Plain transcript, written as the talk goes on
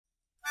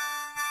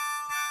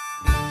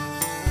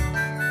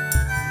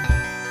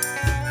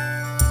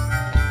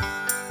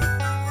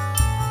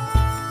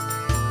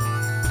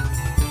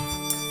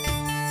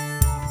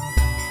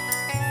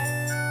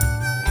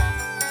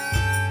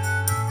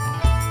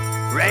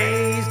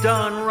Raised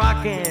on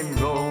rock and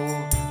roll,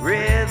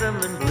 rhythm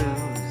and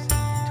blues,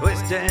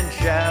 twist and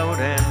shout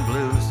and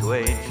blue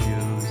suede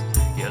shoes.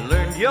 You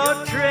learned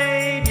your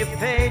trade, you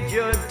paid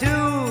your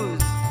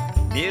dues.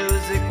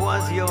 Music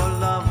was your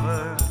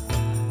lover.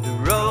 The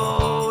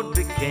road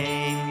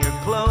became your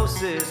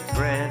closest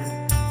friend.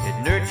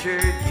 It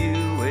nurtured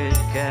you, it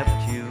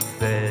kept you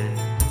fed.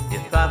 You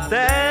thought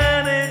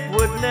that it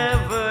would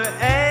never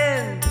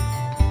end.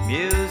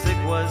 Music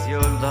was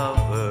your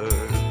lover.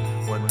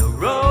 When the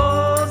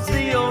road's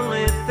the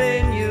only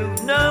thing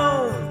you've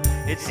known,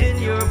 it's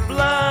in your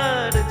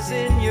blood, it's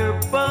in your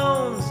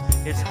bones.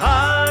 It's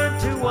hard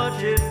to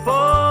watch it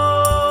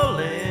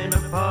falling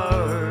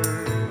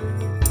apart.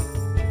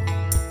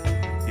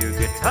 Your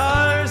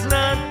guitar's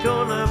not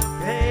gonna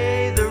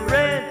pay the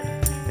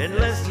rent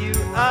unless you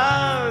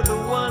are the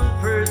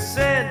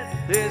 1%.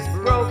 This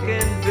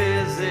broken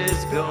biz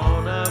is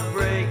gonna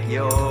break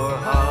your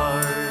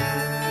heart.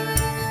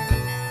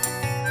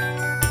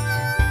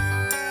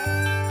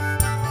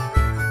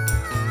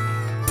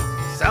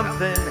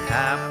 Something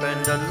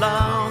happened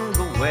along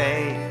the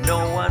way.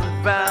 No one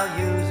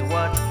values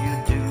what you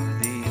do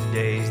these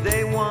days.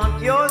 They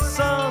want your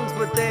songs,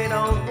 but they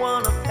don't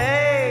want to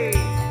pay.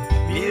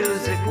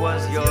 Music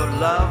was your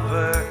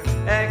lover.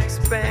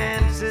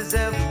 Expenses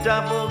have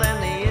doubled and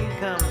the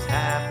income's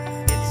half.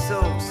 It's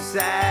so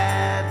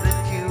sad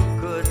that you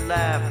could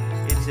laugh.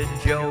 It's a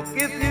joke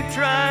if you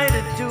try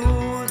to do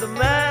the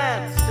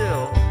math.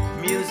 Still,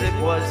 music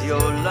was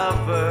your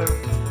lover.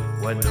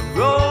 When the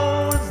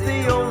road's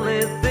the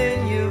only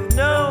thing you've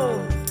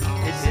known,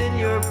 it's in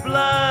your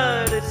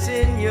blood, it's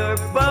in your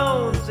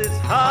bones. It's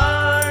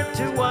hard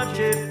to watch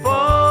it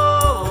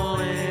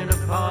falling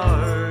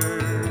apart.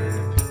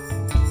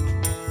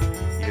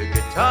 Your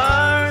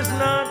guitar's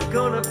not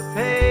gonna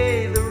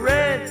pay the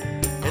rent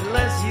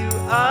unless you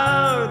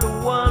are the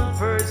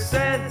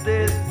 1%.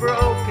 This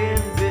broken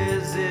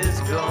biz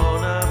is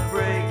gonna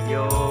break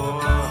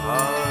your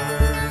heart.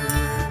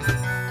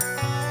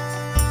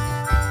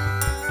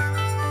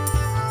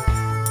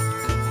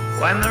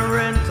 When the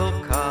rental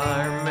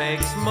car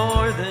makes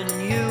more than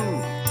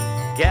you,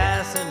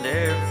 gas and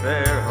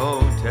airfare,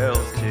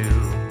 hotels too,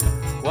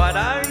 what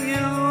are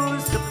you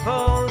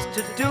supposed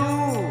to do?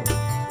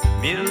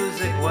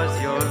 Music was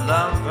your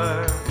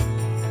lover.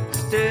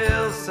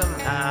 Still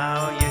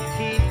somehow you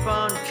keep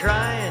on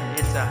trying.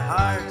 It's a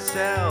hard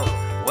sell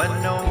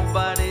when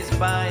nobody's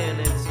buying.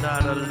 It's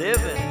not a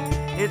living,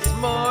 it's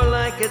more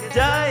like a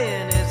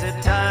dying. Is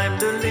it time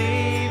to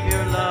leave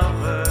your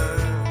lover?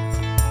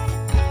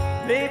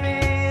 Maybe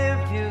if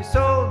you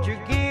sold your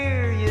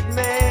gear, you'd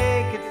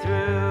make it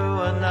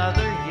through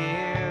another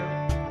year.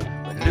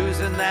 But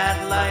losing that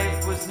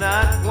life was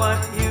not what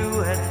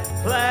you had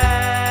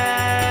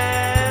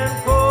planned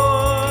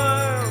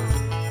for.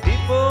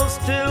 People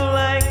still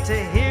like to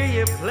hear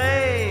you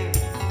play.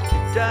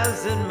 It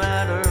doesn't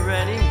matter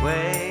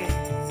anyway.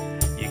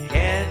 You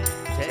can't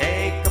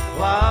take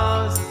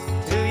applause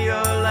to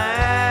your landlord.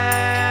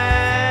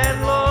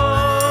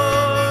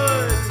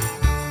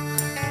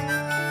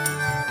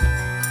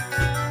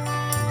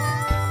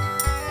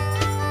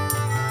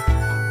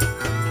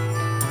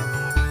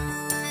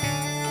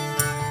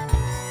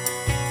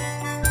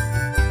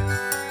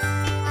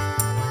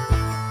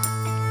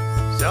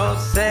 So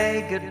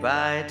say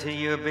goodbye to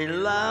your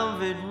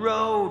beloved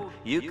road.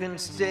 You can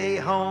stay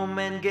home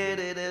and get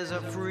it as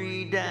a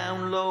free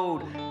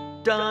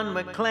download. Don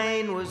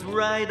McLean was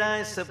right,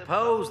 I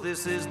suppose.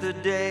 This is the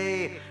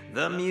day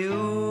the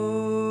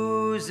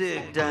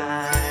music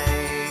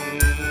died.